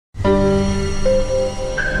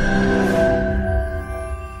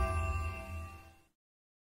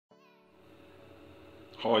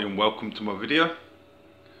and welcome to my video.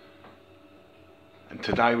 And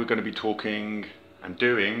today we're going to be talking and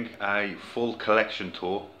doing a full collection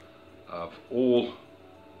tour of all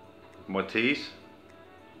my teas,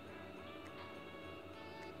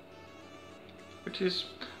 which is,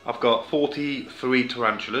 I've got 43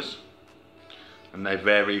 tarantulas, and they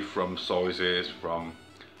vary from sizes from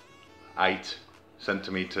 8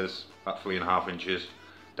 centimeters, about 3.5 inches,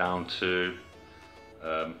 down to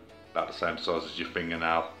about the same size as your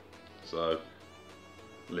fingernail. So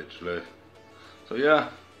literally, so yeah,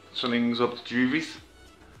 slings up to juvies.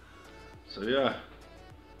 So yeah,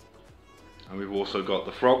 and we've also got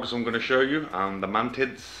the frogs I'm going to show you, and the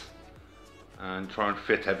mantids, and try and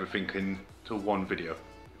fit everything into one video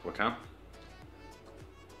if I can.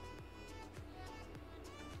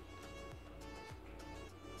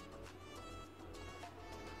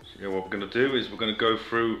 So yeah, what we're going to do is we're going to go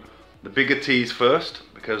through the bigger teas first,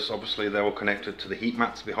 because obviously they're all connected to the heat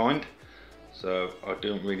mats behind, so I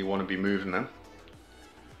don't really want to be moving them.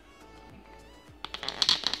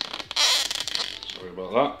 Sorry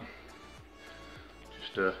about that.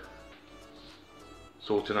 Just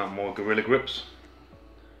sorting out my Gorilla Grips,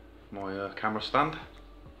 my camera stand.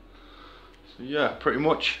 So yeah, pretty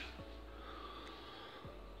much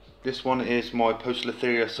this one is my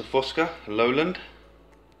Poecilotheria subfusca lowland.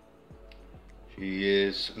 She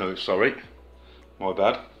is, no sorry, my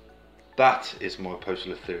bad. That is my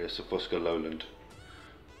Poecilotheria subfusca lowland,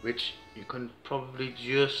 which you can probably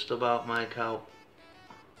just about make out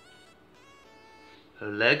her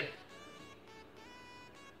leg.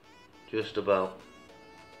 Just about.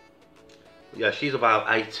 Yeah, she's about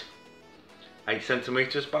 8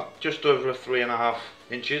 centimeters, about just over 3.5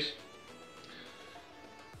 inches.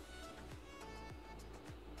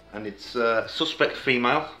 And it's suspect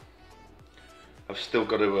female. I've still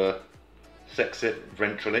got to sex it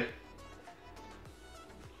ventrally. I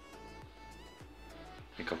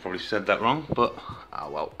think I've probably said that wrong, but oh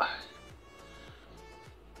well.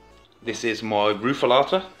 This is my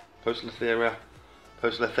rufilata, Poecilotheria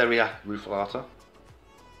rufilata,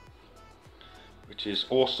 which is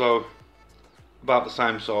also about the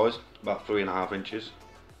same size, about 3.5 inches.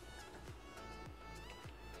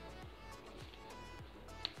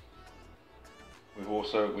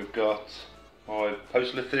 We've got my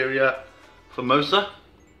Poecilotheria formosa,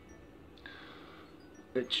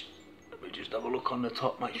 which, let me just have a look on the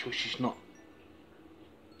top, make sure she's not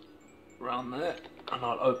around there, and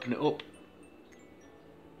I'll open it up.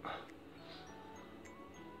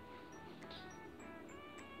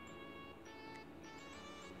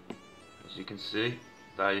 As you can see,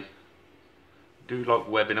 they do like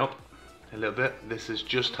webbing up a little bit. This has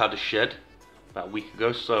just had a shed about a week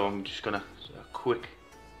ago, so I'm just gonna say a quick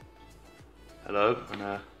hello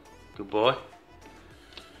and goodbye.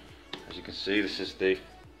 As you can see, this is the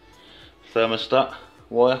thermostat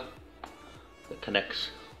wire that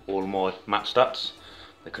connects all my mat stats,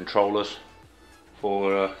 the controllers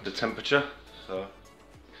for the temperature, so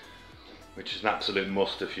which is an absolute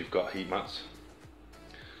must if you've got heat mats.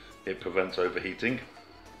 It prevents overheating.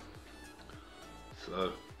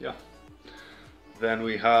 So yeah, then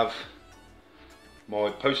we have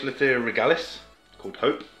my Poecilotheria regalis called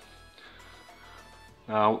Hope.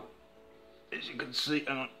 Now, as you can see,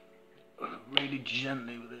 hang on, really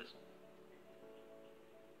gently with this,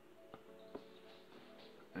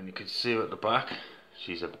 and you can see her at the back.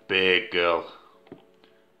 She's a big girl.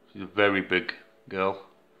 She's a very big girl.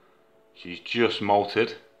 She's just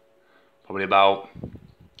molted, probably about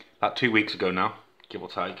 2 weeks ago now, give or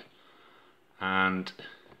take, and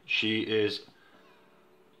she is,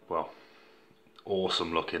 well,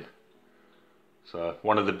 awesome looking. So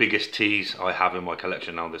one of the biggest teas I have in my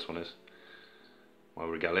collection now, this one is my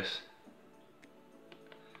regalis.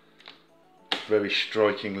 Very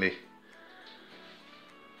strikingly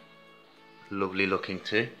lovely looking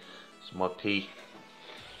tea. It's my P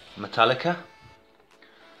Metallica,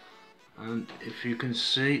 and if you can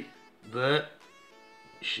see there,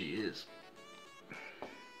 she is.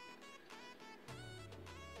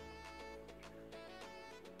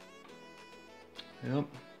 Yep.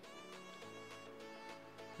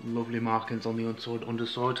 Lovely markings on the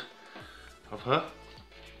underside of her.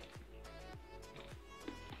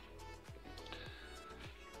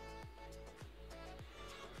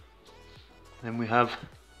 Then we have,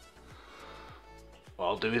 what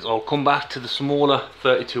I'll do is I'll come back to the smaller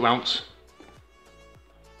 32 ounce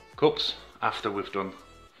cups after we've done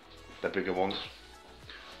the bigger ones.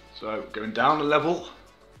 So going down a level,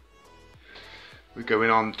 we're going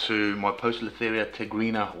on to my Poecilotheria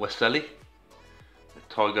tigrina wesseli,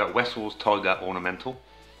 tiger, Wessel's tiger ornamental,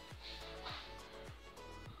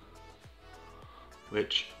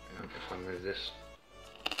 which if I move this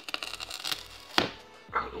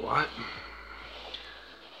out of the way,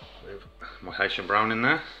 with my Haitian brown in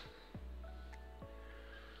there.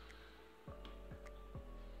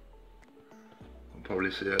 You'll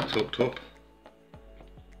probably see it tucked up.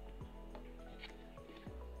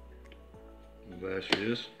 And there she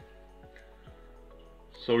is.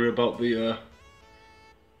 Sorry about the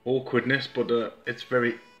awkwardness, but it's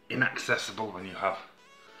very inaccessible when you have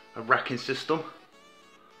a racking system,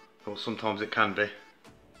 or sometimes it can be.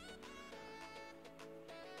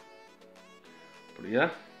 But yeah,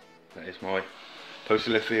 that is my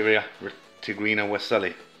Poecilotheria retigrina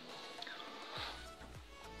wesselli.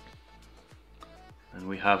 And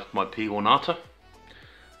we have my P. ornata,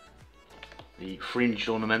 the fringed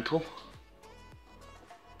ornamental,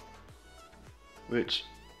 which,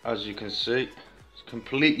 as you can see, has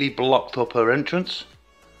completely blocked up her entrance,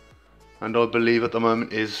 and I believe at the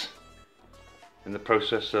moment is in the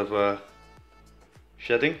process of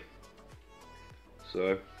shedding.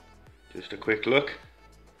 So just a quick look,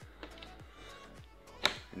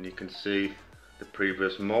 and you can see the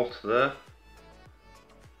previous molt there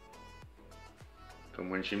from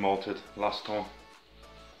when she molted last time.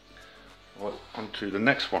 Right, on to the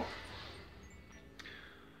next one,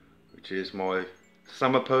 which is my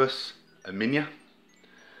Samapus Aminia,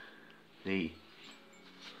 the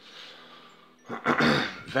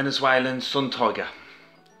Venezuelan sun tiger,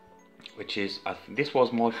 which is, I think this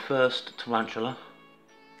was my first tarantula,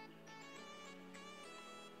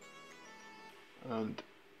 and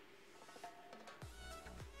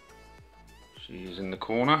she is in the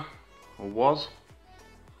corner, or was.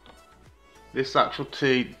 This actual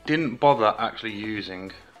tea didn't bother actually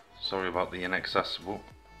using, sorry about the inaccessibleness,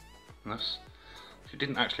 she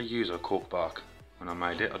didn't actually use her cork bark when I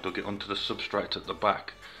made it. I dug it onto the substrate at the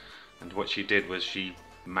back, and what she did was she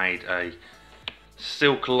made a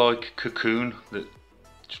silk-like cocoon that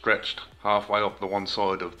stretched halfway up the one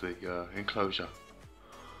side of the enclosure,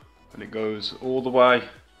 and it goes all the way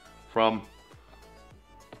from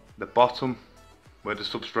the bottom where the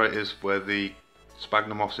substrate is, where the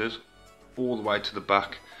sphagnum moss is, all the way to the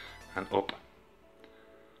back and up.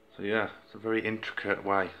 So yeah, it's a very intricate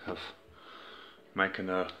way of making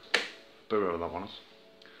a burrow, that one is.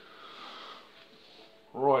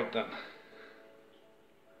 Right then,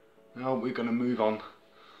 now we're going to move on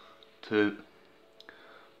to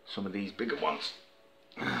some of these bigger ones.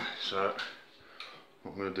 So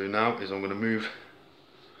what I'm going to do now is I'm going to move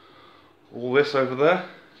all this over there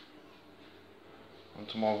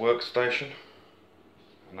onto my workstation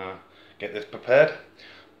and get this prepared.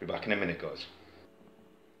 Be back in a minute, guys.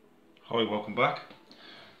 Hi, welcome back.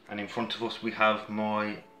 And in front of us we have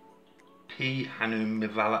my P.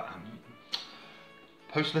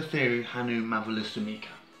 Poecilotheria hanumavelisimica.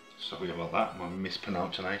 Sorry about that, my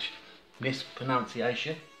mispronunciation.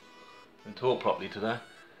 I can talk properly today.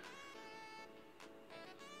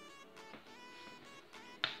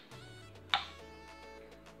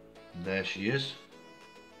 There she is.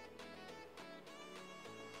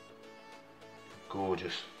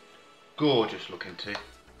 Gorgeous, gorgeous looking tea.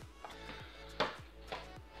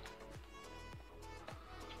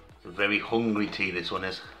 It's a very hungry tea, this one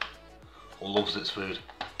is. Loves its food.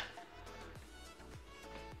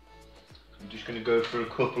 I'm just going to go through a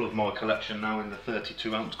couple of my collection now in the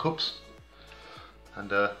 32 ounce cups,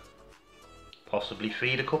 and possibly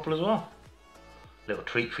feed a couple as well. Little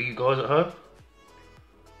treat for you guys at home.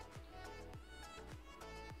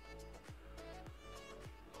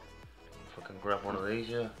 If I can grab one of these,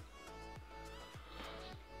 yeah.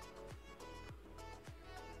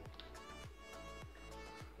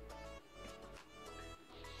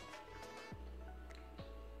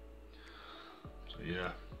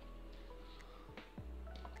 Yeah,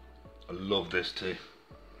 I love this tea.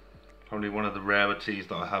 Probably one of the rarer teas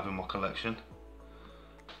that I have in my collection,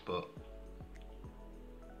 but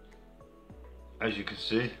as you can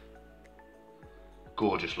see,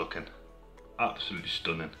 gorgeous looking, absolutely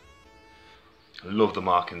stunning. I love the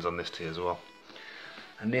markings on this tea as well.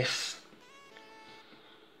 And this,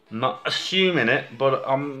 I'm not assuming it, but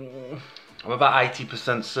I'm about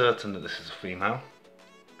 80% certain that this is a female.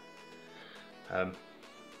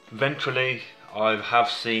 Ventrally, I have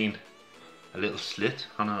seen a little slit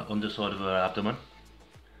on the underside of her abdomen,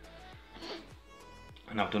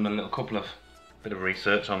 and I've done a couple of bit of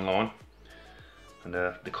research online, and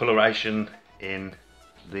the coloration in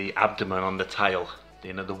the abdomen on the tail,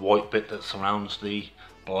 you know, the white bit that surrounds the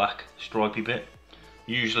black stripy bit.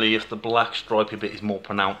 Usually, if the black stripy bit is more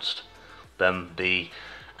pronounced than the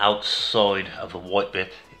outside of the white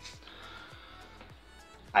bit,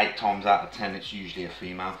 8 times out of 10 it's usually a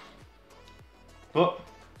female. But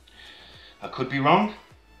I could be wrong,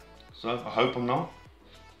 so I hope I'm not.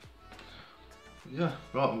 Yeah,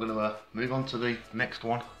 right, I'm going to move on to the next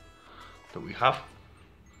one that we have.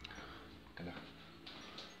 I'm going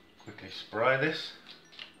to quickly spray this,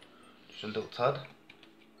 just a little tad.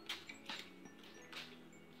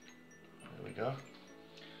 There we go.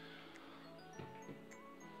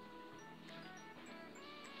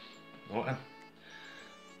 Right then,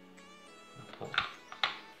 I'll put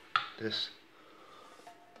this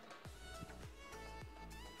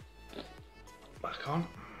back on.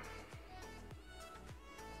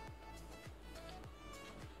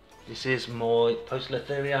 This is my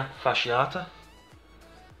Poecilotheria fasciata.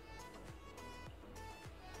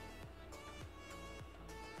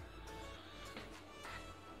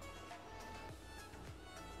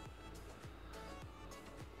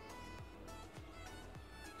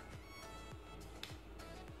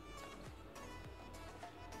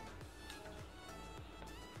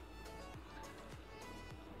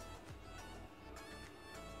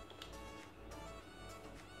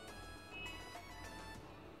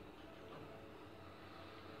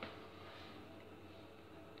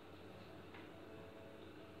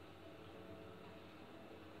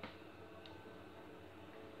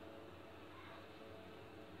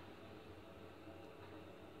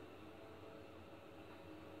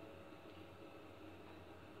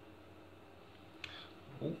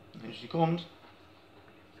 Oh, here she comes.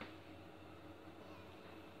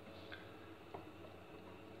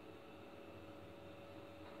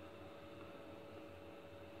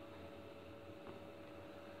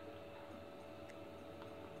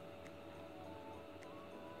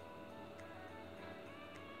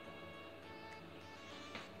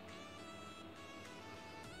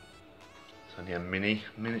 It's only a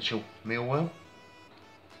miniature mealworm.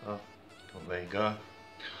 So, there you go.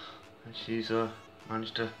 And she's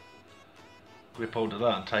managed to grip hold of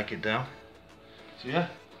that and take it down. So yeah,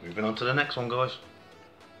 moving on to the next one, guys.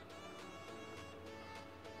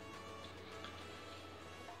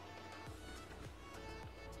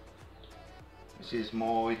 This is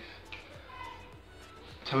my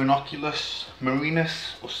Tarantula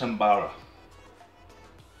marinus or Sambara.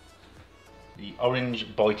 The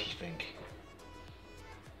orange bitey thing.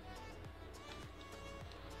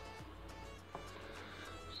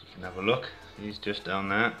 So you can have a look. He's just down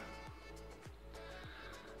there.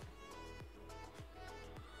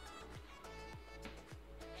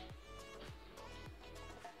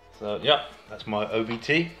 So yeah, that's my OBT.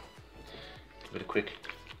 Give it a quick.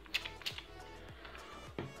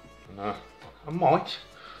 And, I might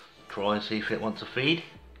try and see if it wants to feed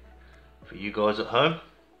for you guys at home.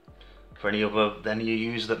 For any of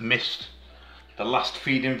you that missed the last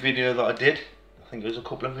feeding video that I did, I think it was a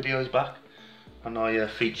couple of videos back, and I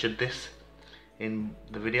featured this in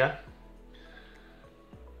the video. I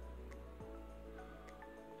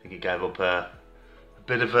think it gave up a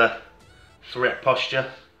bit of a threat posture.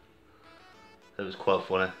 It was quite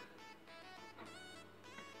funny.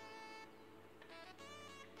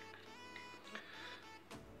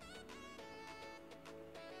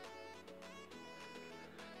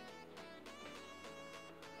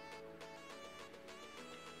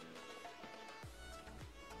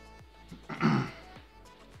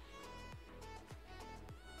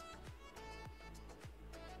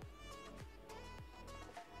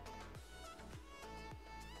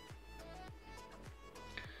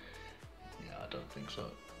 I don't think so.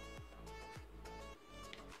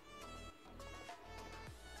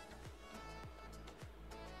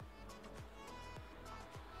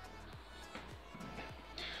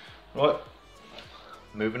 Right,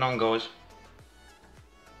 moving on, guys.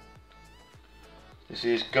 This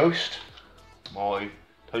is Ghost, my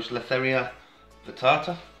Poecilotheria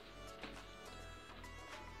vittata.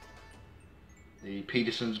 The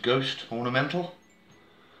Peterson's Ghost ornamental.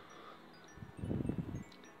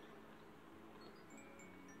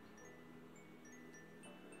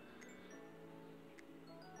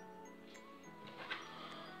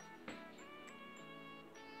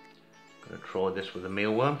 Gonna try this with a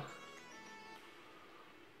mealworm.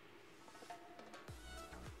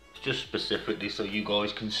 It's just specifically so you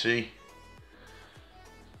guys can see.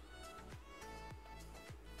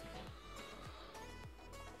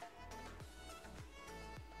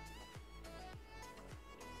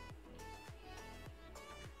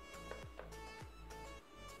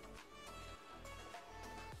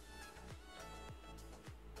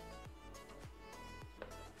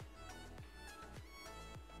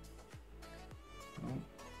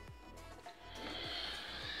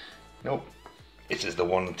 Nope, this is the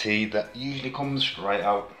one tea that usually comes straight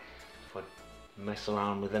out. If I mess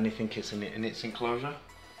around with anything it's in its enclosure,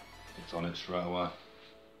 it's on it straight away.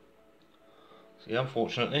 So yeah,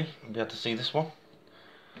 unfortunately, you'll be able to see this one.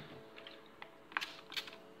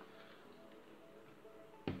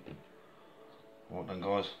 Right then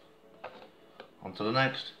guys, on to the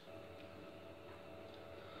next.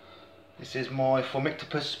 This is my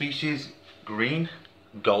Phormictopus species green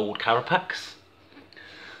gold carapax.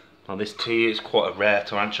 Now this tea is quite a rare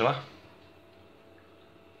tarantula.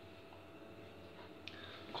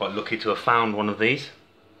 Quite lucky to have found one of these.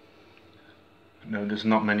 No, there's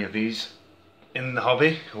not many of these in the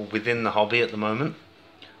hobby, or within the hobby at the moment,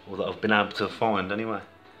 or that I've been able to find anyway.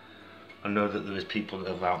 I know that there is people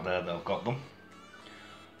that are out there that have got them,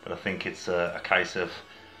 but I think it's a case of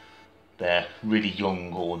they're really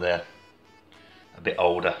young or they're a bit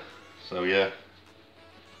older. So yeah.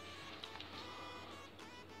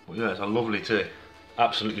 But yeah, it's a lovely tea.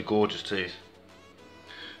 Absolutely gorgeous teas.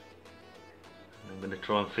 I'm going to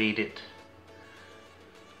try and feed it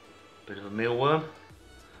a bit of a mealworm.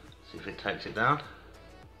 See if it takes it down.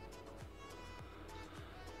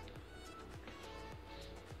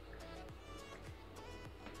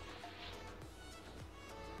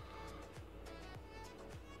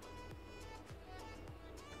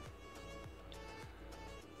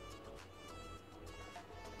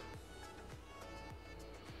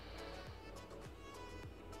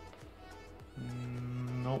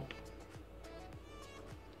 Nope.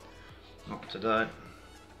 Not today.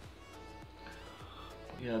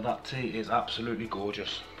 But yeah, that tea is absolutely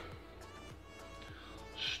gorgeous.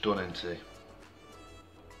 Stunning tea.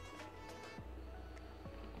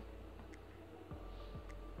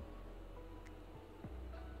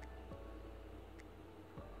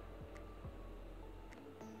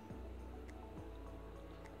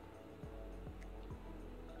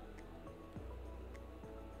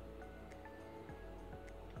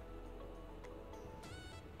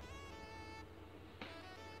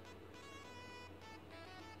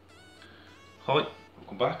 Hi,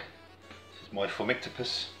 welcome back. This is my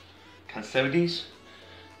Phormictopus cancerides,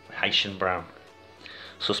 Haitian brown.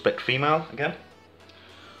 Suspect female again.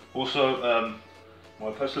 Also,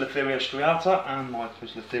 my Poecilotheria striata and my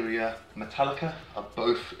Poecilotheria metallica are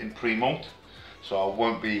both in pre-molt, so I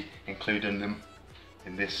won't be including them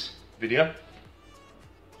in this video.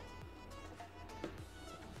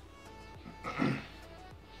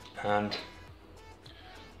 And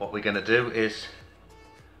what we're going to do is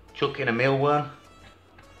chuck in a mealworm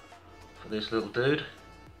for this little dude.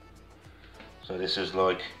 So this is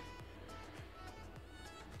like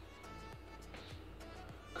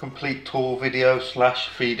complete tour video slash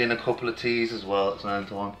feeding a couple of teas as well at the same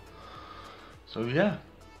time. So yeah,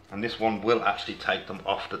 and this one will actually take them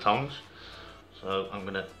off the tongs. So I'm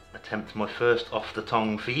going to attempt my first off the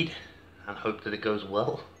tongue feed and hope that it goes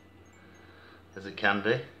well as it can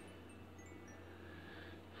be.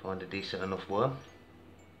 Find a decent enough worm.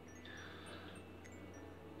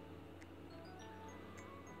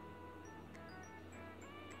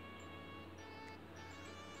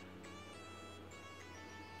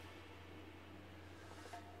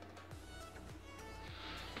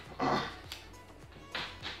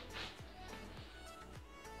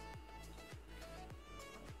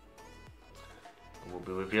 We'll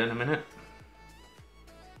be with you in a minute.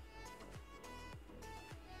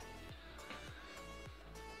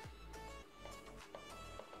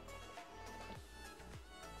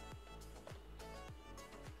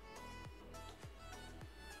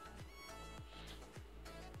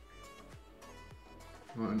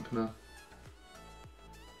 Right, can I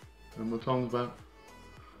have my tongs back?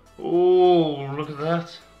 Oh, look at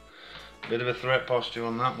that. Bit of a threat posture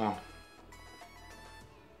on that one.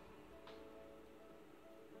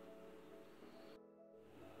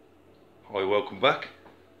 Hi, welcome back.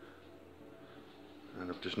 And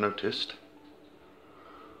I've just noticed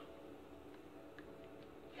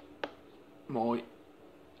my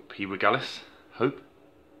P. regalis Hope.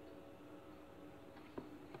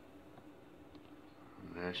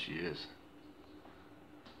 And there she is.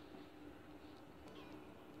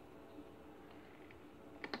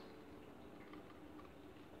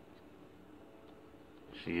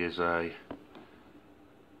 She is a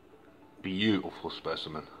beautiful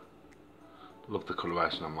specimen. Love the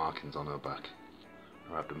coloration and markings on her back,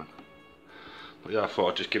 her abdomen. But yeah, I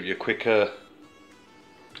thought I'd just give you a quick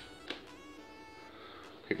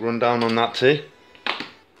rundown on that tea,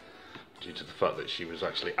 due to the fact that she was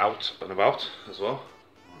actually out and about as well.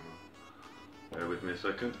 Bear with me a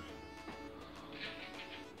second.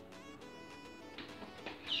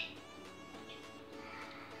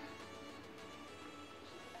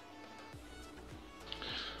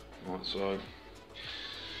 Right, so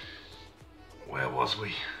where was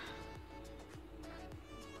we?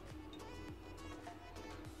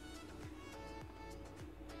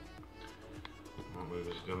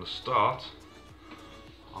 going to start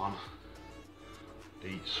on the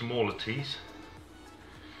smaller teas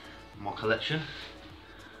in my collection,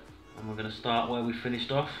 and we're going to start where we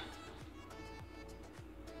finished off.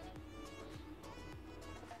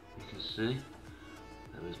 You can see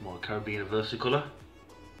there is my Caribbean versicolor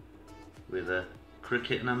with a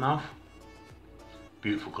cricket in her mouth.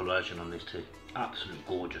 Beautiful coloration on this tea, absolutely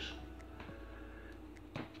gorgeous.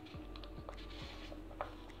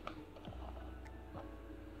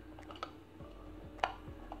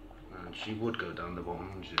 And she would go down the bottom,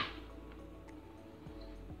 wouldn't she?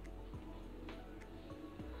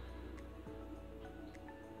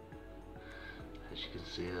 As you can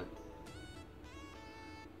see, a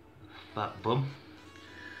fat bum.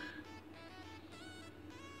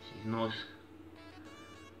 She's nice,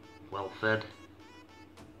 well fed,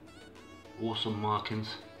 awesome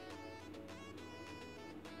markings.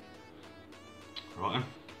 Right then,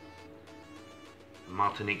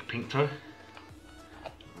 Martinique Pinto.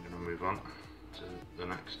 I'm going to move on to the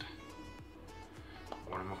next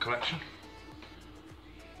one in my collection.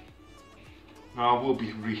 Now I will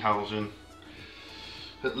be rehousing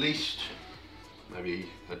at least maybe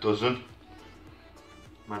a dozen,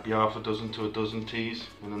 maybe half a dozen to a dozen teas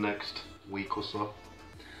in the next week or so.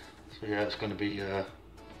 So yeah, it's going to be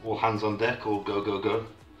all hands on deck, all go go go,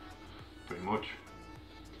 pretty much.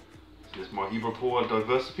 So this is my Ibrapora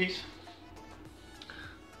diverse piece.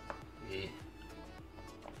 Yeah.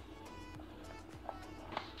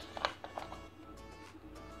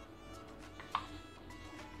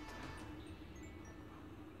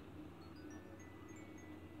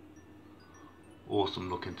 Awesome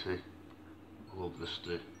looking tea. I love this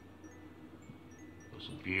tea. Got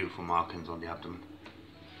some beautiful markings on the abdomen.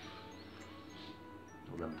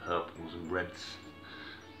 All them purples and reds,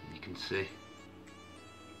 you can see.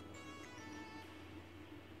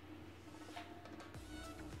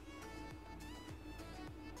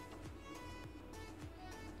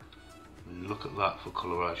 And look at that for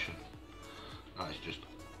coloration. That is just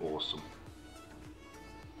awesome.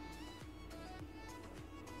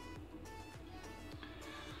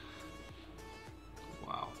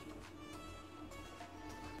 Wow.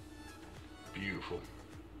 Beautiful.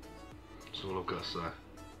 That's all I've got to say.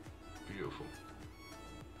 Beautiful.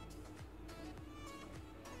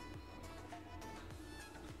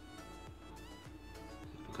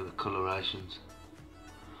 Look at the colorations.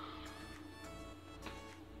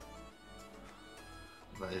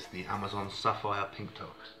 That is the Amazon Sapphire Pinto.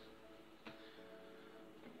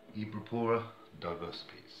 Ibrapora diverse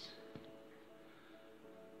piece.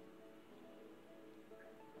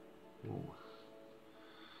 Ooh.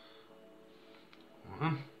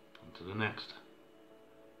 On to the next.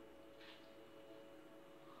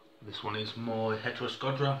 This one is my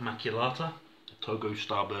Heteroscodra maculata, a Togo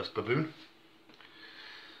Starburst baboon.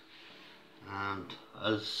 And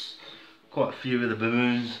as quite a few of the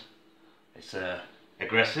baboons, it's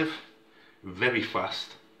aggressive, very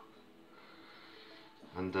fast,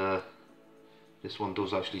 and this one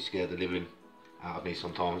does actually scare the living out of me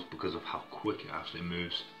sometimes because of how quick it actually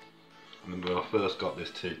moves. I remember when I first got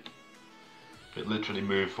this tea, it literally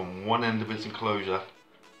moved from one end of its enclosure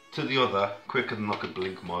to the other quicker than I could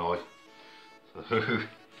blink my eye. So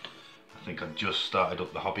I think I just started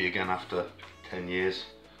up the hobby again after 10 years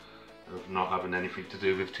of not having anything to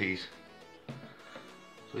do with teas.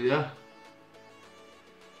 So yeah,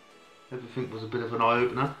 everything was a bit of an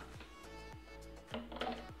eye-opener.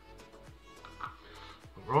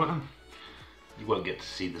 Right then, you won't get to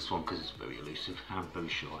see this one because it's very elusive and very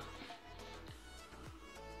shy.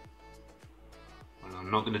 Well,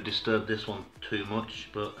 I'm not going to disturb this one too much,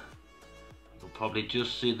 but you'll probably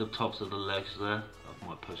just see the tops of the legs there of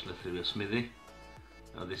my Poecilotheria smithy.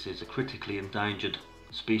 Now this is a critically endangered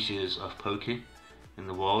species of pokey in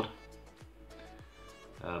the wild.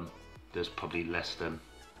 There's probably less than,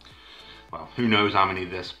 well, who knows how many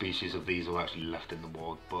their species of these are actually left in the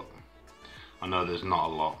wild, but I know there's not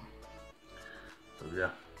a lot. So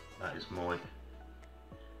yeah, that is my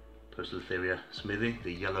Poecilotheria smithy,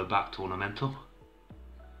 the yellow-backed ornamental.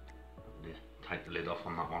 Yeah, take the lid off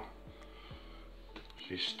on that one.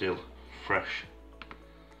 She's still fresh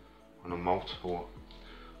on a malt, or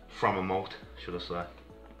from a malt, should I say.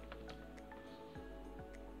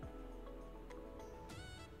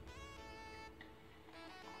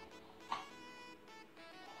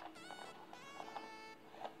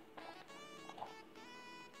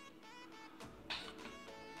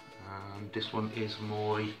 And this one is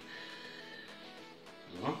my,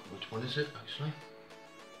 which one is it actually?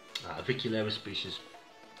 Avicularis species,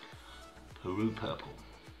 Peru purple.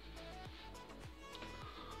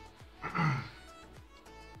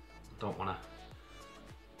 Don't want to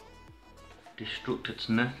destruct its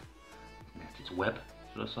net, its web,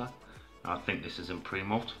 should I say. I think this is in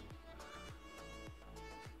pre-molt.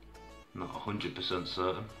 Not 100%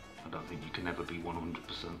 certain. I don't think you can ever be 100%.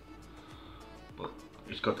 But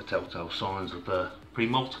it's got the telltale signs of the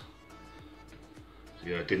pre-molt. So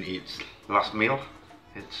yeah, it didn't eat its last meal.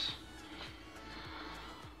 It's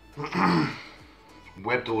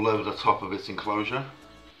webbed all over the top of its enclosure,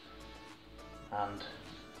 and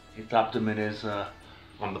its abdomen is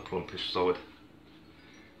on the plumpish side.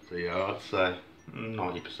 So yeah, I'd say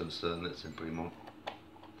 90% certain it's in pre-molt.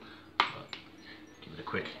 Give it a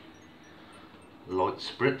quick light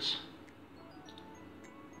spritz.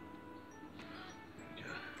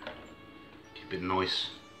 Keep it nice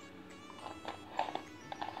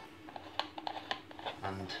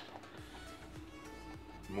and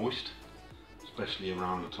moist, especially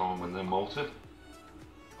around the time when they're malted.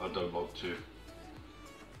 I don't like to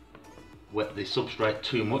wet the substrate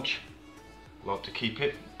too much. I like to keep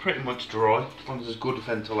it pretty much dry, as long as there's good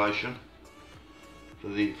ventilation for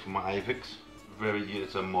my Avix.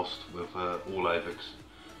 It's a must with all Avix.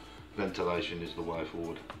 Ventilation is the way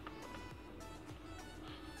forward.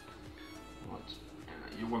 Right,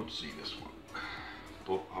 you won't see this one,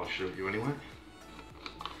 but I'll show you anyway.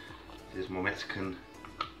 This is my Mexican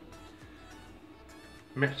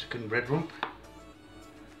red rump,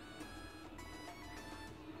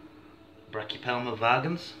 Brachypelma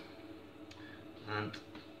vagans, and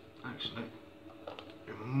actually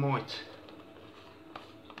it might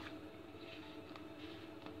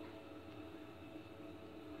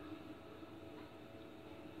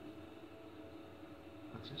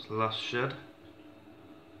that's its last shed.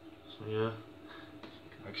 So yeah,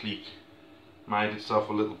 actually made itself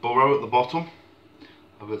a little burrow at the bottom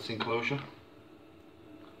of its enclosure.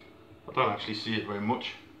 I don't actually see it very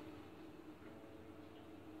much.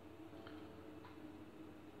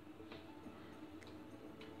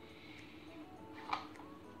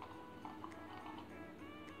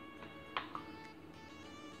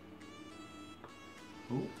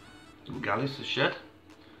 Oh, Regalis is shed.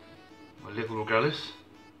 My little Regalis.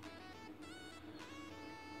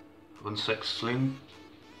 Unsexed sling.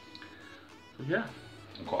 So yeah,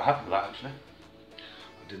 I'm quite happy with that actually.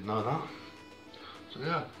 I didn't know that. So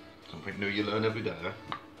yeah, something new you learn every day, eh?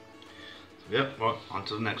 So yeah, right, on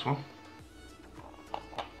to the next one.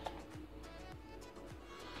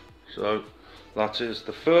 So that is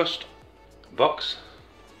the first box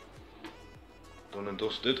done and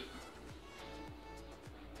dusted.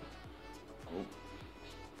 Oh.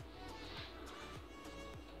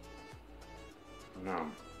 Now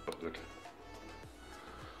I'm buttered.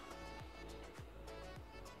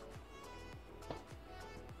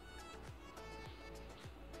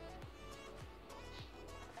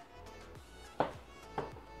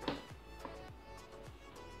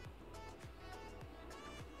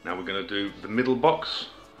 Now we're going to do the middle box,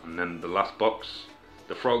 and then the last box,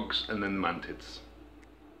 the frogs, and then the mantids.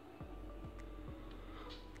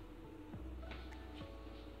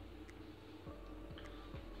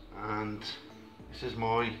 And this is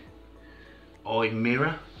my eye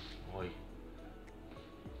mirror, my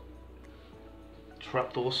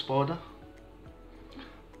trapdoor spider.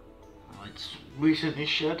 It's recently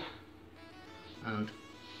shed, and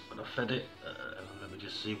when I fed it, let me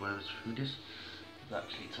just see where its food is. It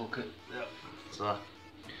actually took it, yep. So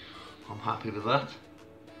I'm happy with that.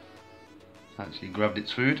 It's actually grabbed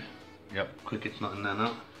its food. Yep, cricket's not in there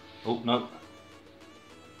now. Oh no,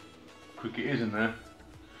 cricket is in there,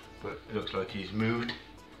 but it looks like he's moved,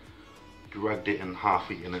 dragged it and half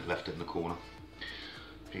eaten it, left it in the corner.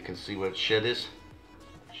 If you can see where its shed is,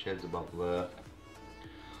 shed's about there,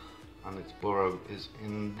 and its burrow is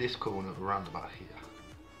in this corner around about here.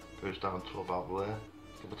 Goes down to about there,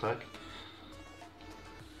 give or take.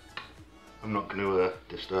 I'm not going to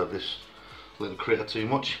disturb this little critter too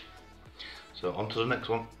much, so on to the next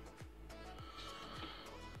one.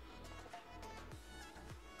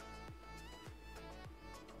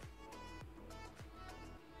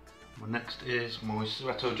 My next is my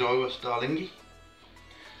Ceratogyrus darlingi,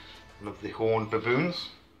 one of the horned baboons.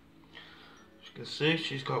 As you can see,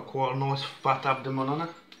 she's got quite a nice fat abdomen on her,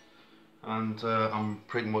 and I'm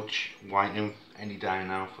pretty much waiting any day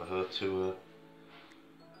now for her to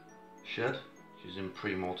shed. She's in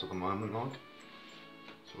pre-molt at the moment, like.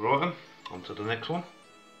 So right then, on to the next one.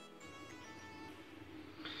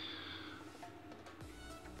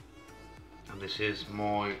 And this is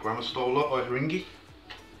my Grammostola Ihringi,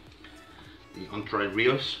 the Entre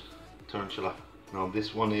Rios Tarantula. Now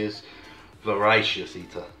this one is voracious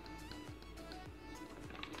eater.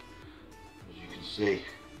 As you can see,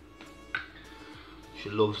 she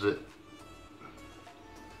loves it.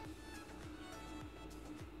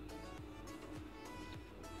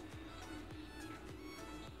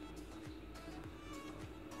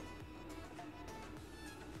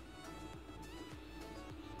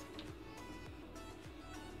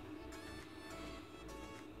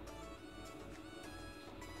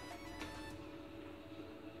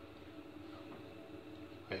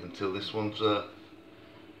 until this one's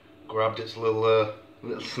grabbed its little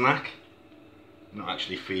snack. I'm not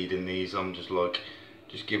actually feeding these, I'm just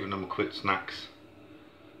giving them quick snacks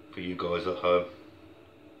for you guys at home.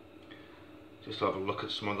 Just have a look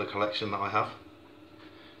at some of the collection that I have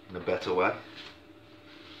in a better way.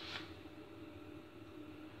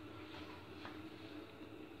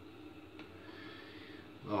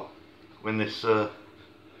 Well, when this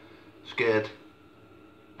scared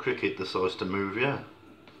cricket decides to move, yeah.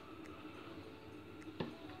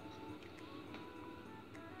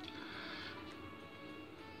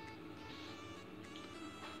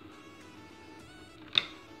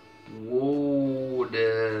 Whoa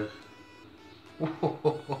there.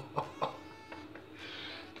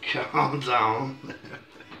 Calm down.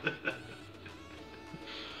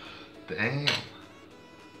 Damn.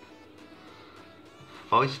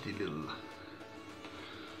 Feisty little.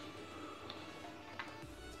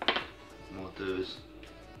 What I'll do is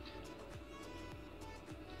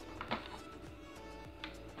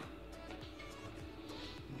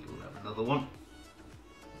grab another one.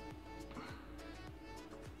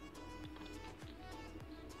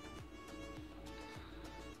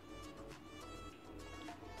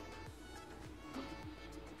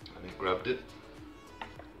 And it grabbed it,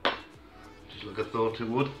 just like I thought it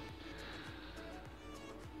would.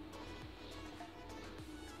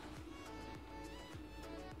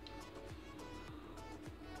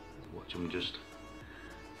 Watch them just,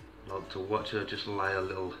 like to watch her just lay a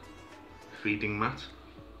little feeding mat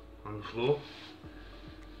on the floor.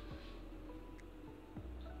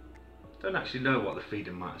 Don't actually know what the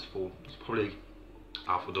feeding mat is for. It's probably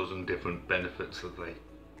half a dozen different benefits that they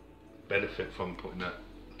benefit from putting a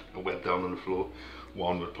wet down on the floor.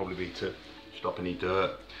 One would probably be to stop any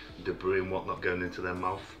dirt, debris and whatnot going into their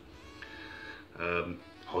mouth.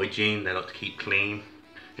 Hygiene, they like to keep clean,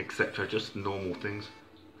 etc. Just normal things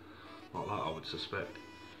like that, I would suspect.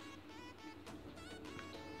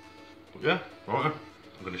 But yeah, right,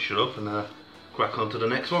 I'm going to shut up and crack on to the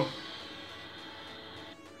next one.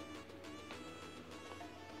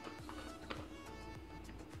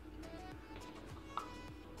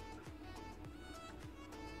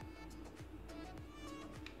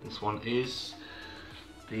 This one is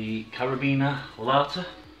the Carabiner Lata,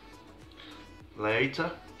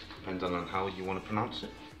 depending on how you want to pronounce it.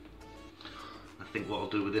 I think what I'll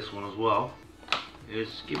do with this one as well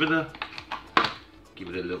is give it a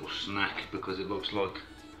little snack, because it looks like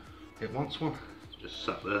it wants one. It's just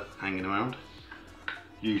sat there hanging around.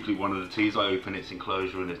 Usually one of the teas, I open its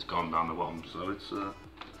enclosure and it's gone down the bottom, so it's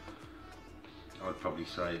I'd probably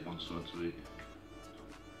say it wants something to eat.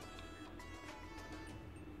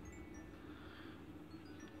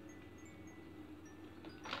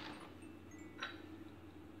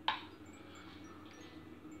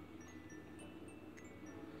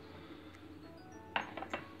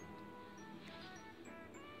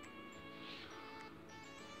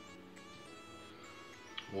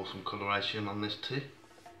 Awesome coloration on this tea.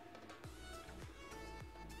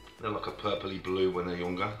 They're like a purpley blue when they're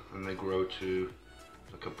younger, and they grow to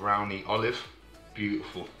like a browny olive.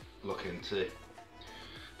 Beautiful looking tea.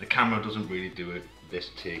 The camera doesn't really do this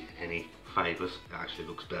tea any favours. It actually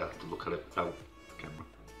looks better to look at it without the camera.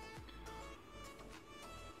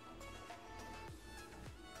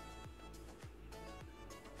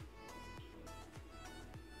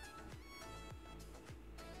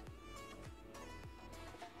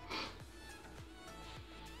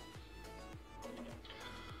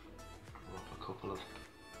 Couple of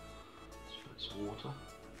spritz of water.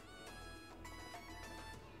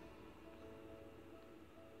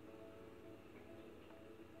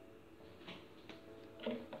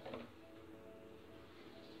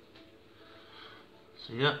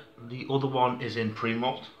 So yeah, the other one is in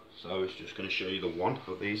pre-malt, so it's just going to show you the one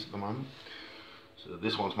of these at the moment. So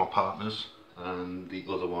this one's my partner's and the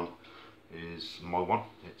other one is my one.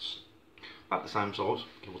 It's about the same size,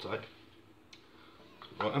 give or take.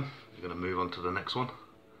 Right then, we're going to move on to the next one.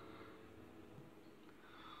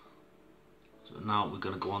 So now we're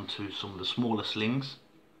going to go on to some of the smaller slings.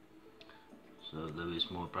 So there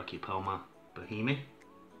is my Brachypelma bohemi,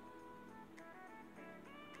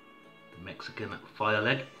 the Mexican fire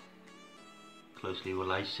leg, closely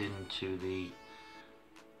relating to the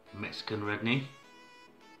Mexican red knee,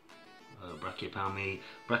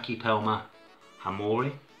 Brachypelma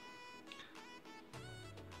hamori.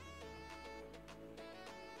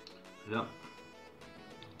 Yep,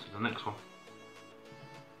 to the next one.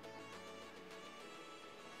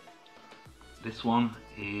 This one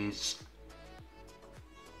is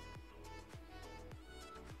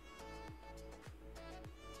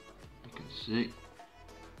you can see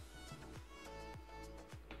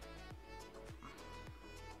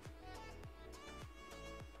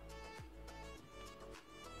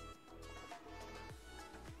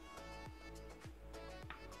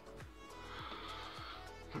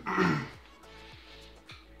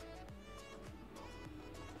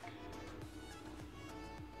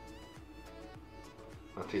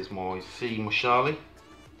That is my C. Mushali.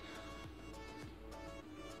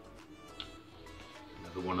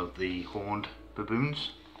 Another one of the horned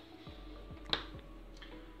baboons.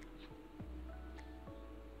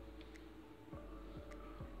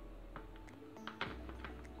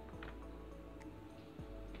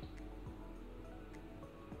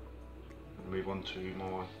 Move on to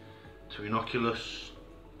my Tarantula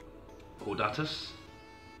caudatus,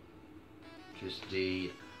 which is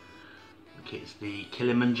it's the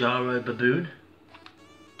Kilimanjaro baboon,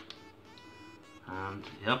 and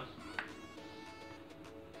yep,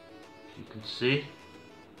 as you can see,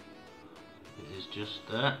 it is just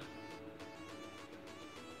there.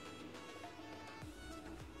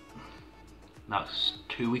 That's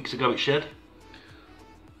 2 weeks ago it shed.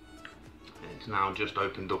 It's now just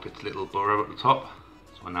opened up its little burrow at the top,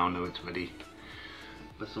 so I now know it's ready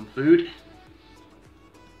for some food.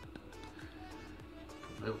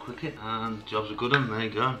 Put a little cricket and job's a good one. There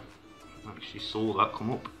you go. I actually saw that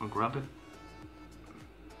come up and grab it.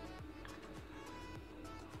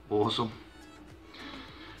 Awesome.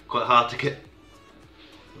 Quite hard to get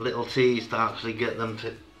little T's to actually get them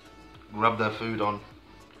to grab their food on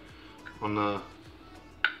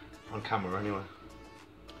camera anyway.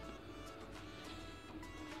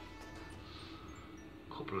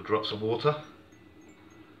 Couple of drops of water.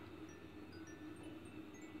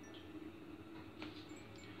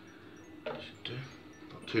 That should do.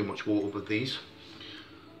 Not too much water with these.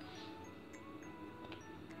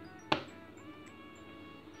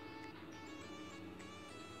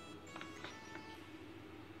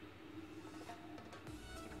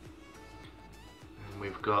 And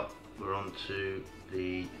we're on to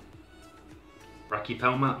the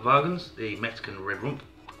Brachypelma vagans, the Mexican red rump.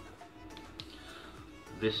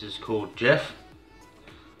 This is called Jeff.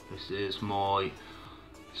 This is my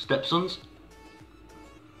stepson's.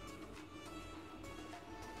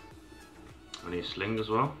 And his sling as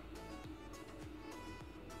well.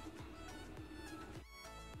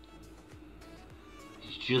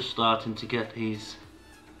 He's just starting to get his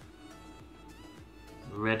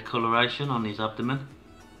red coloration on his abdomen.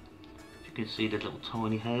 As you can see, the little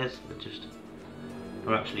tiny hairs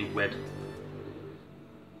are actually red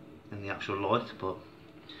in the actual light, but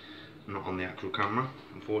not on the actual camera,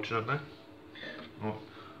 unfortunately. Oh,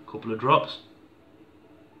 a couple of drops.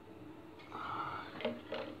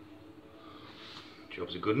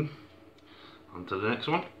 Job's a good one. On to the next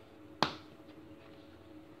one.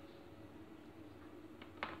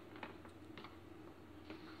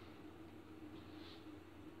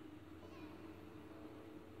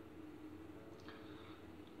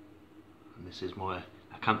 And this is my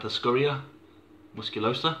Acanthoscurria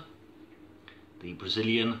musculosa, the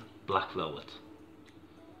Brazilian black velvet.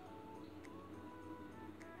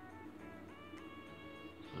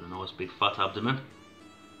 Got a nice big fat abdomen.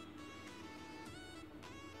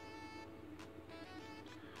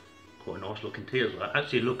 Quite a nice looking tear as well.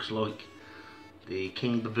 Actually looks like the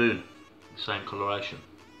king baboon, the same coloration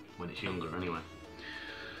when it's younger anyway.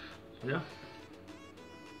 So yeah,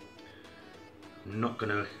 I'm not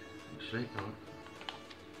gonna actually,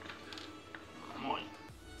 I might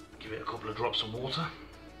give it a couple of drops of water.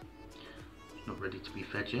 It's not ready to be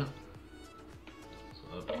fed yet.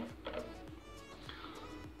 So,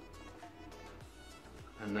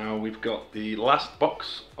 and now we've got the last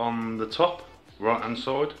box on the top right hand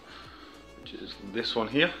side, which is this one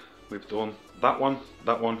here. We've done that one,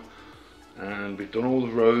 and we've done all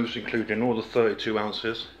the rows, including all the 32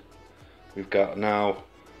 ounces. We've got now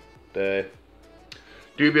the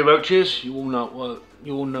dubia roaches. You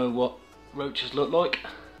all know what roaches look like,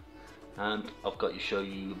 and I've got to show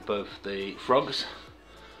you both the frogs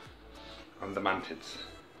and the mantids.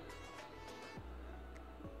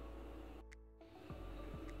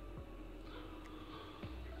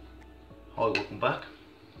 Hi, welcome back.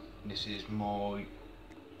 This is my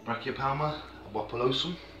Brachypelma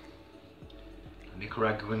awapulosum,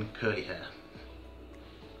 Nicaraguan curly hair.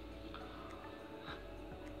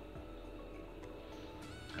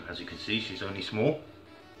 And as you can see, she's only small.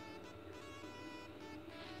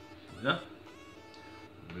 Yeah.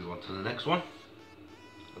 Move on to the next one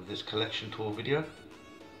of this collection tour video.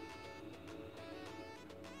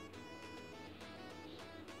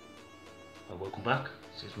 Welcome back.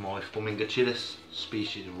 This is my Flamingochilus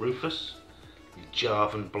species Rufus, the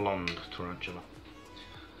Javan blonde tarantula.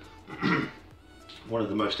 One of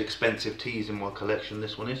the most expensive teas in my collection,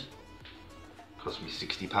 this one is. Cost me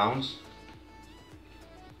 £60.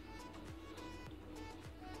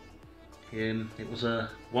 It was a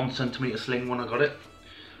 1 centimetre sling when I got it.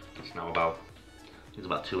 It's now about, it's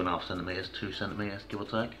about 2.5 centimeters, 2 centimeters, give or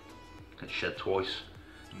take. It's shed twice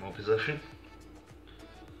in my possession.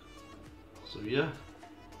 So yeah,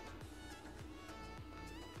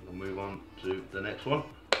 we'll move on to the next one.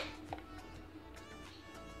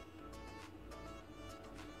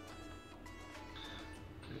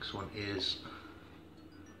 Next one is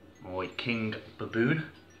my king baboon,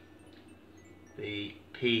 the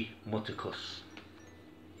P. muticus,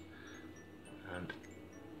 and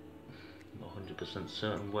I'm not 100%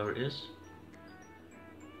 certain where it is.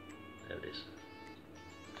 There it is.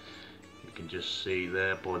 You can just see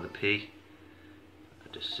there by the P,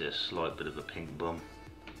 I just see a slight bit of a pink bum.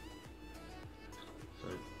 So,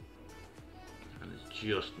 and it's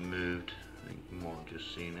just moved. I think you might have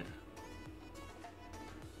just seen it.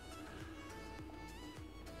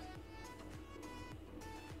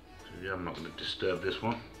 So yeah, I'm not going to disturb this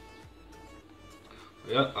one.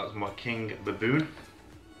 Yeah, that's my king baboon.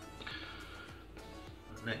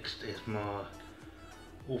 Next is my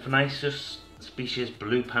Orphanaceous species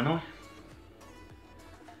blue panoi.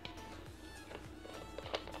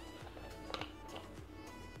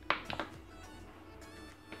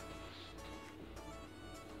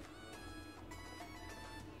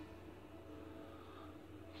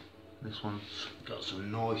 This one's got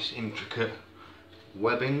some nice intricate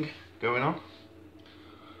webbing going on.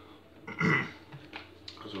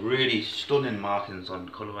 There's really stunning markings on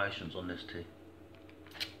colorations on this tee.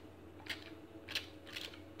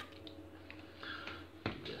 A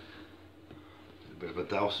bit of a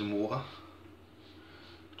douse in water.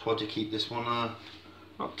 Tried to keep this one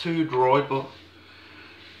not too dry but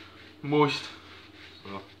moist.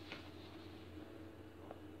 So,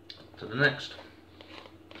 to the next.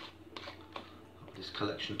 This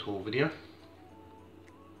collection tour video.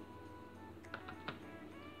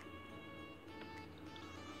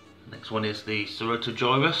 Next one is the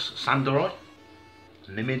Cerotogyrus sanderi,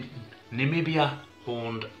 Namibia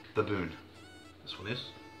horned baboon. This one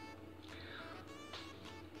is.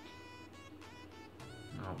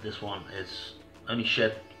 Now this one is only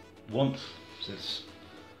shed once since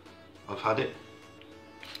I've had it.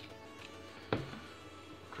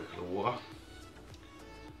 Trickle of water.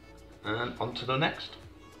 And on to the next.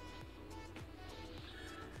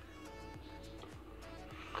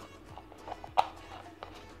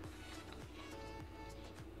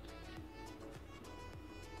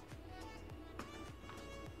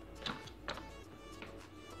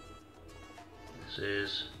 This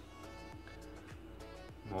is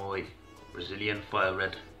my Brazilian fire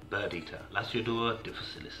red bird eater, Lasiodora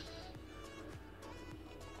difficilis.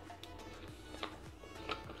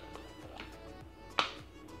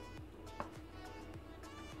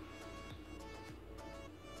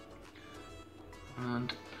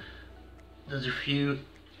 And there's a few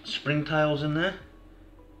springtails in there,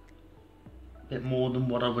 a bit more than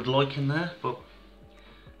what I would like in there, but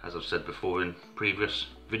as I've said before in previous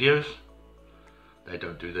videos, they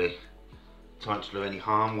don't do the tarantula any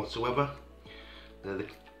harm whatsoever. They're the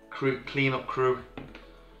clean-up crew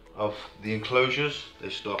of the enclosures. They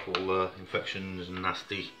stop all the infections and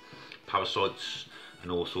nasty parasites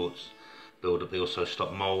and all sorts build up. They also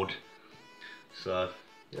stop mould. So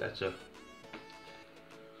yeah, it's a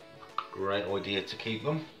great idea to keep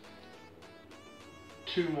them.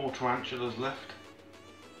 2 more tarantulas left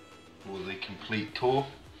for the complete tour.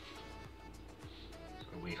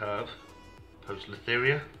 So we have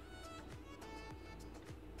Poecilotheria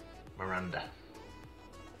Miranda,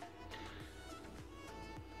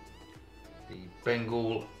 the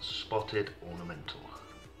Bengal spotted ornamental,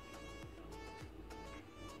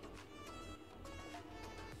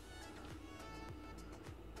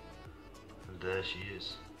 and there she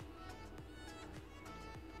is.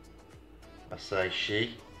 I say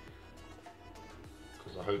she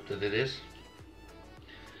because I hope that it is.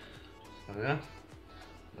 So yeah,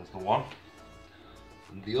 there's the one,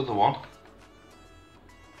 and the other one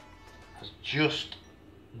has just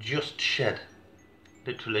shed,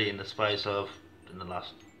 literally in the space of the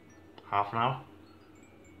last half an hour.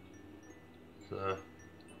 So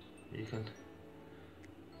you can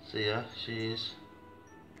see her, she is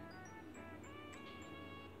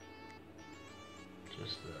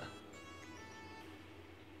just there.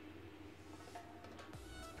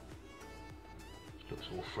 Looks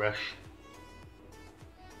all fresh.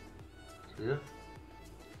 So yeah.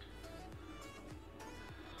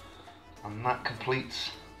 And that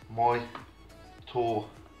completes my tour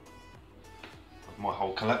of my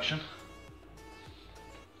whole collection,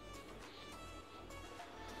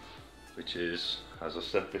 which is, as I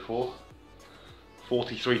said before,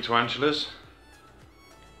 43 tarantulas,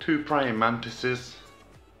 2 praying mantises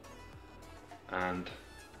and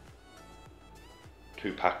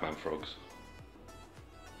 2 Pac-Man frogs.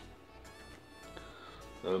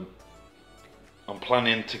 I'm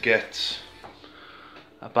planning to get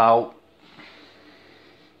about,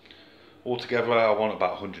 altogether I want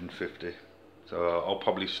about 150, so I'll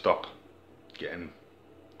probably stop getting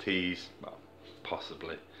teas, well,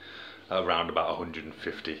 possibly around about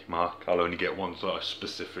 150 mark. I'll only get ones that are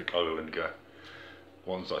specific. I'll only go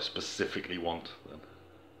ones that I specifically want then.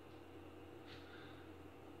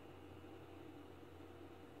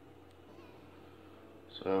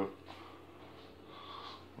 So,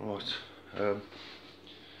 right,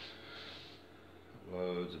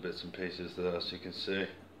 loads of bits and pieces there, as you can see.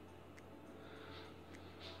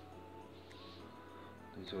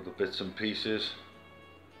 These are the bits and pieces,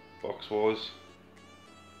 box wise.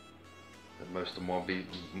 And most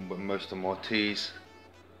of my teas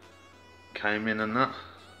came in and that.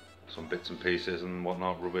 Some bits and pieces and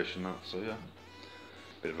whatnot, rubbish and that. So yeah,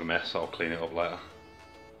 bit of a mess. I'll clean it up later.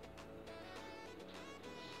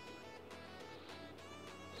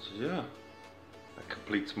 So yeah, that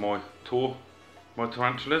completes my tour, my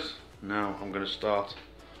tarantulas. Now I'm going to start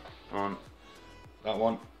on that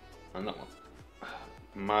one and that one.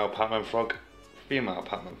 Male Pac-Man frog, female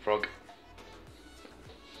Pac-Man frog,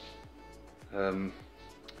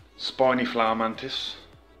 spiny flower mantis,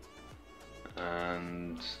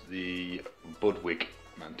 and the budwig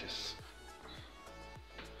mantis.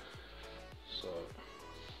 So,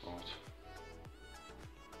 right.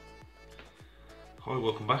 Hi,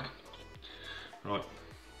 welcome back. Right,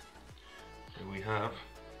 here we have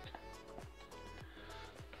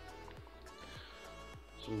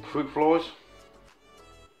some fruit flies,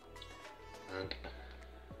 and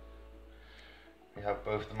we have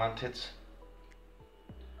both the mantids.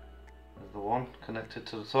 There's the one connected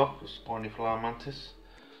to the top, the spiny flower mantis,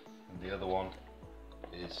 and the other one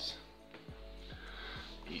is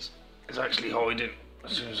he's actually hiding.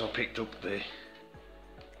 As soon as I picked up the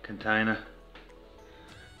container,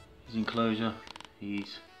 his enclosure,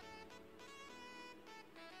 he's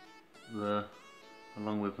there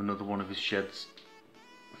along with another one of his sheds.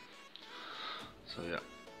 So yeah.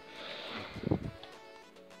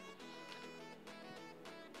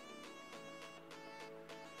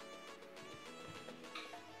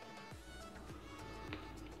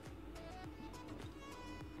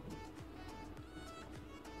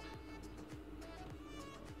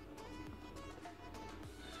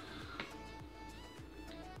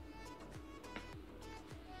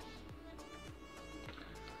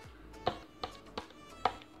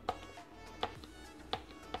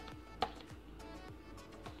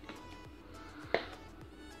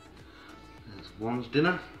 One's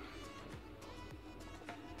dinner.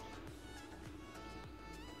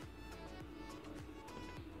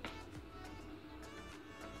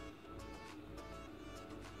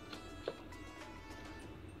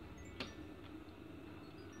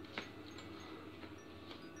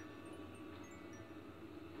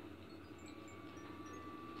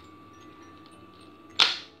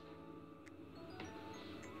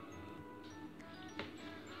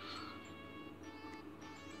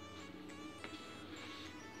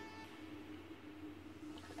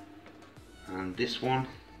 And this one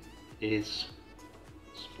is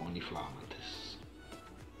spiny flower mantis.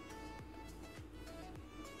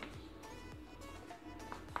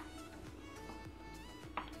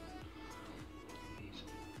 He's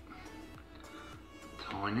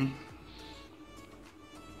tiny,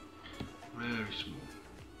 very small.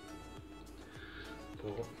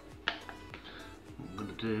 But what I'm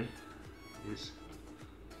going to do is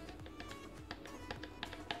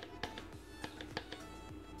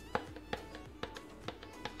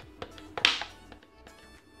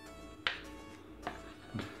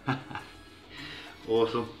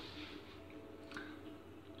awesome.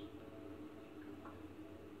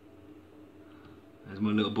 There's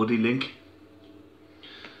my little buddy Link.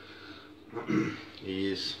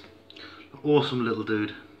 He is an awesome little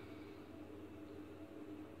dude.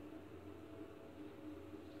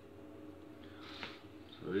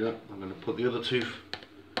 So yeah, I'm going to put the other 2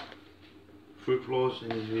 fruit flies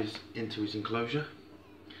into his enclosure,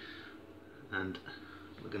 and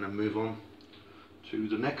we're going to move on to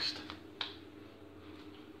the next,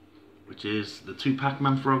 which is the 2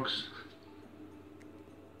 Pac-Man frogs.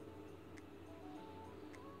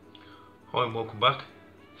 Hi and welcome back.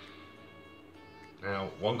 Now,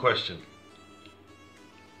 one question.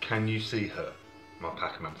 Can you see her, my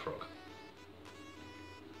Pac-Man frog?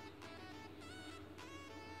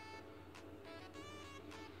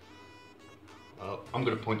 Well, I'm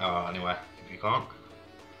going to point her out anyway, if you can't.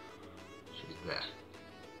 She's there.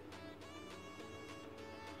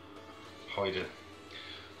 Hiding.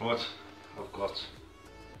 Right, I've got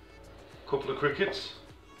couple of crickets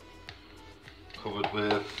covered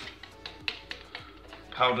with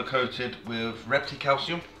powder coated with Repti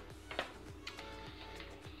calcium.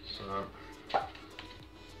 So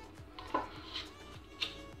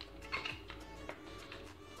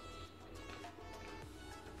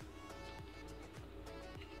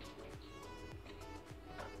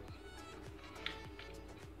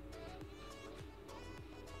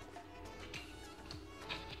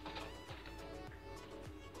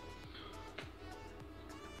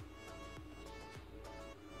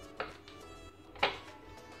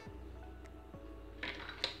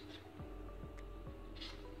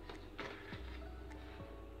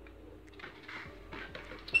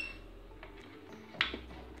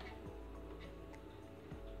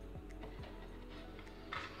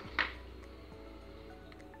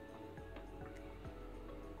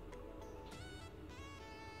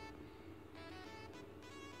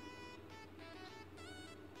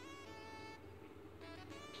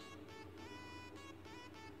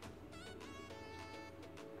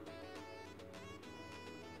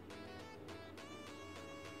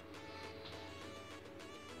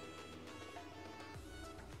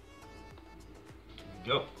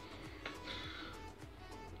go.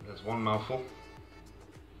 There's one mouthful.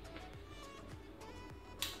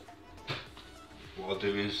 What I'll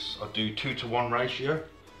do is I'll do 2-to-1 ratio.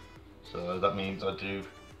 So that means I do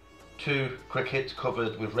 2 crickets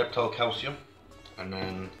covered with reptile calcium, and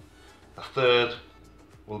then a third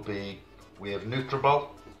will be with Nutrabol,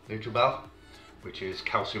 which is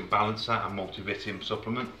calcium balancer and multivitamin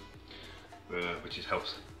supplement, which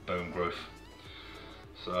helps bone growth.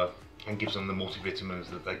 So, and gives them the multivitamins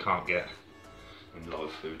that they can't get in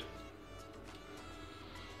live food.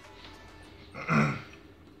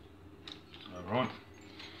 Alright,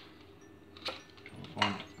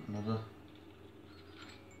 find another.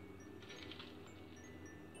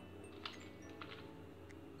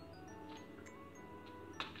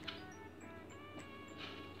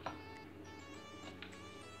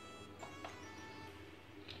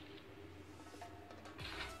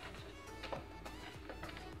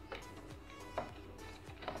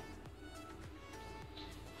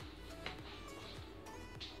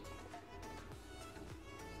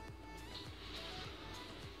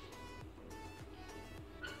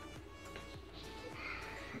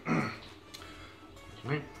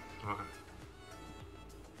 Me? Okay.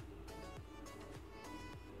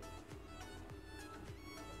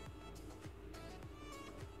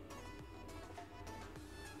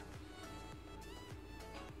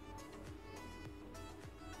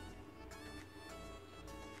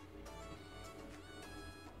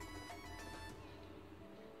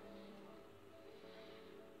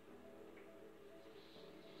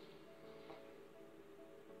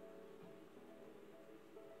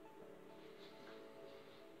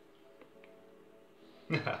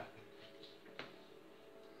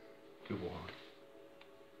 Good one.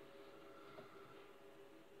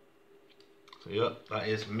 So yeah, that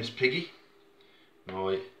is Miss Piggy,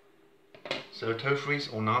 my Ceratophrys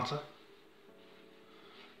ornata.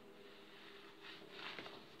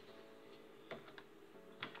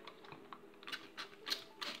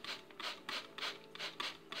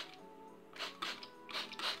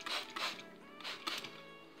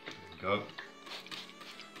 There we go.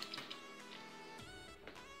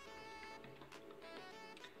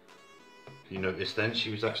 You noticed then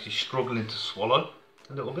she was actually struggling to swallow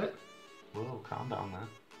a little bit. Whoa, calm down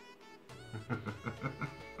there.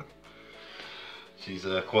 She's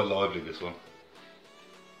quite lively, this one.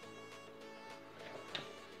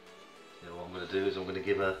 So what I'm going to do is I'm going to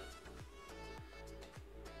give her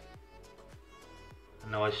a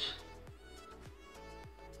nice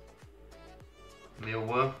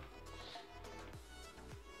mealworm.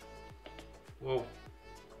 Whoa,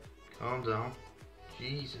 calm down.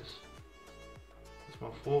 Jesus. My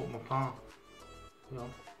fault, my palm. Yeah.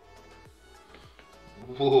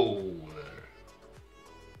 Whoa there.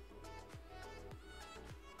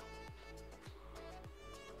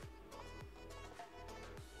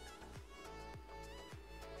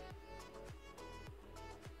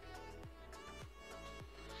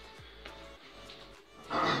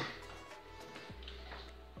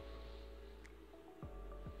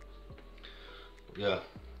 Yeah,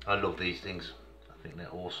 I love these things. I think they're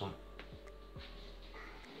awesome.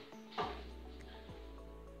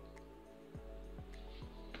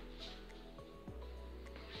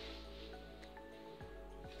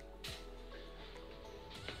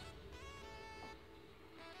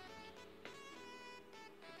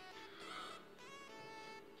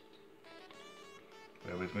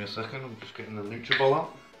 Bear with me a second, I'm just getting the Nutrabol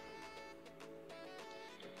out.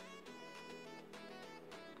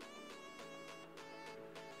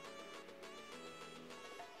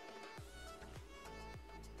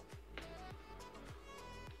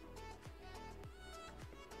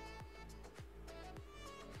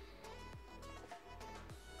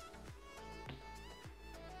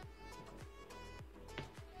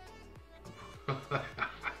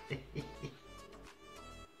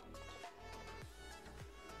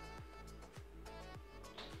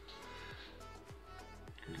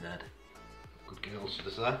 anything else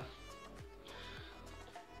to say.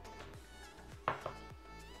 That's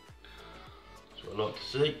what I like to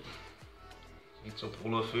see. Eats up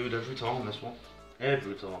all her food every time, this one.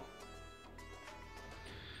 Every time.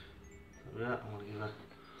 So yeah, I want to give her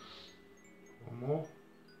one more.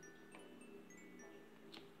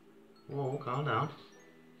 Whoa, calm down.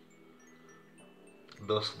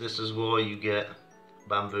 Thus, this is why you get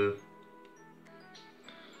bamboo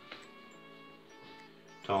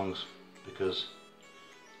tongs, because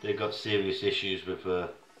they've got serious issues with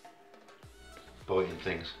biting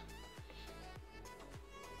things.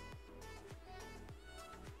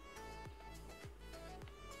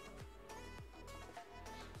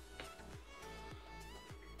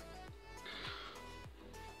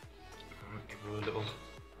 I'll give her a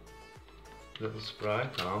little spray.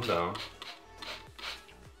 Calm down.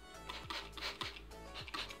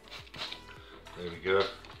 There we go.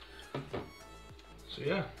 So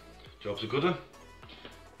yeah, job's a good one.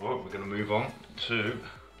 Right, we're going to move on to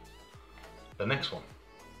the next one.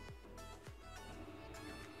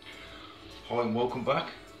 Hi and welcome back.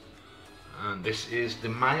 And this is the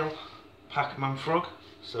male Pac-Man frog,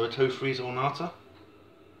 Ceratophrys ornata.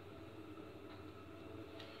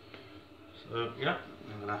 So yeah,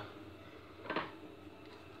 I'm going to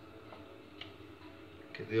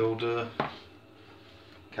get the old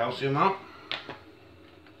calcium out.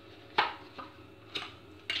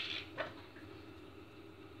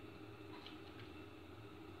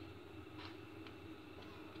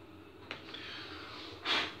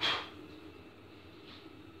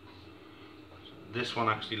 This one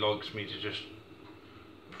actually likes me to just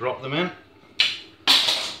drop them in.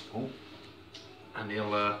 Oh. And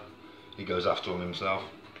he goes after them himself,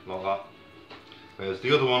 like that. Whereas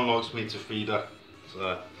the other one likes me to feed her, so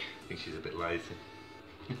I think she's a bit lazy.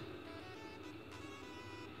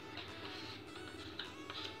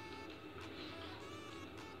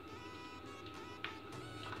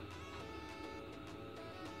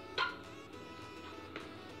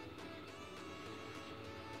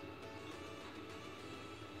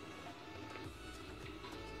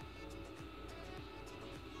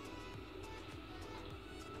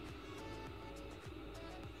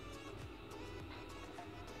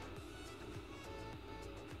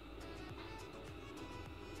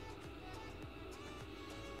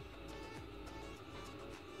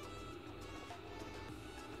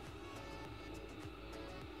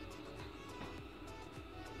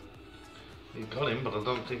 He got him, but I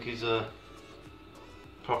don't think he's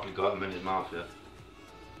properly got him in his mouth yet.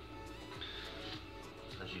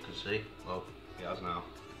 As you can see, well, he has now.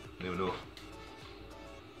 New enough.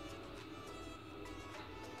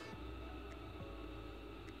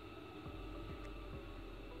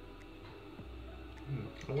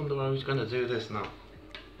 I wonder how he's going to do this now.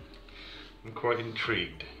 I'm quite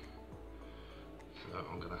intrigued. So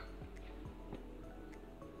I'm going to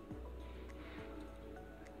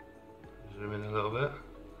zoom in a little bit.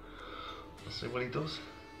 Let's see what he does.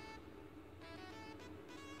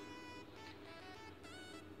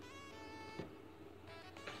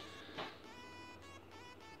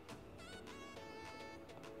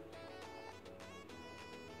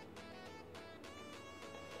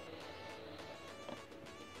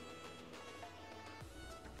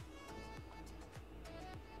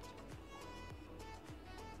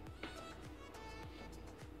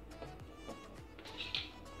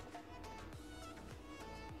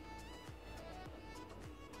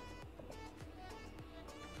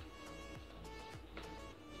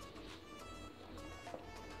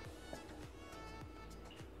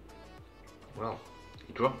 Well,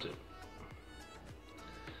 he dropped it.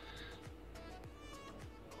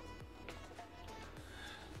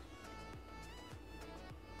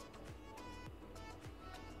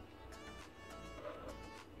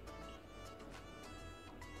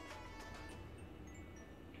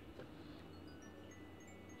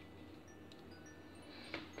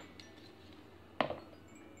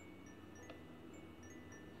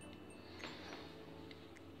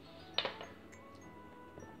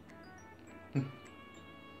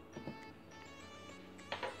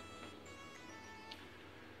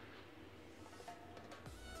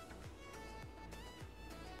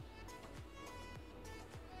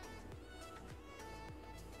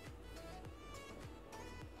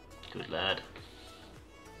 Good lad.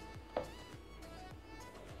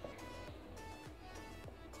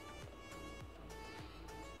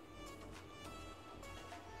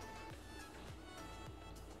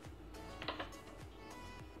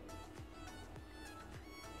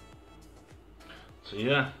 So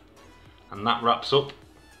yeah, and that wraps up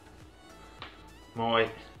my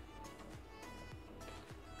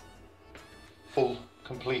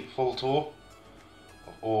complete full tour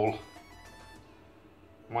of all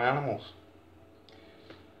my animals.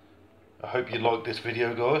 I hope you like this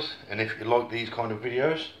video, guys, and if you like these kind of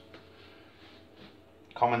videos,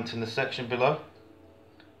 comment in the section below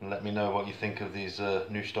and let me know what you think of these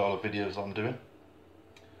new style of videos I'm doing.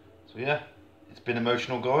 So yeah, it's been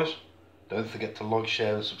emotional, guys. Don't forget to like,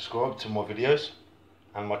 share and subscribe to my videos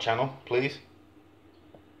and my channel, please.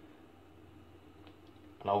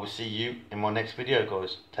 And I will see you in my next video,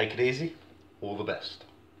 guys. Take it easy. All the best.